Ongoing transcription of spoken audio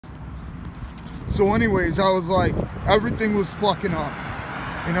So anyways, I was like, everything was fucking up.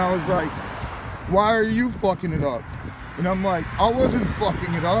 And I was like, why are you fucking it up? And I'm like, I wasn't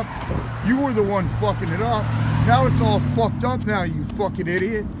fucking it up. You were the one fucking it up. Now it's all fucked up now, you fucking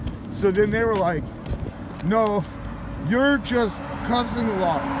idiot. So then they were like, no, you're just cussing a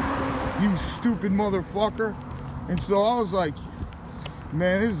lot, you stupid motherfucker. And so I was like,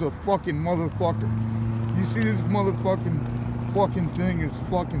 man, this is a fucking motherfucker. You see this motherfucking fucking thing is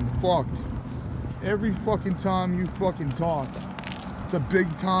fucking fucked. Every fucking time you fucking talk, it's a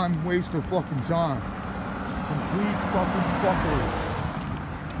big time waste of fucking time. Complete fucking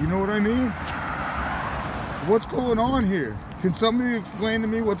fuckery. You know what I mean? What's going on here? Can somebody explain to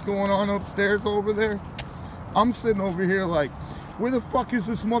me what's going on upstairs over there? I'm sitting over here like, where the fuck is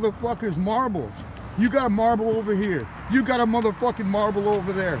this motherfucker's marbles? You got a marble over here. You got a motherfucking marble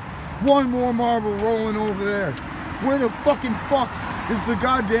over there. One more marble rolling over there. Where the fucking fuck is the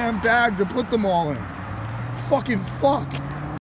goddamn bag to put them all in? Fucking fuck.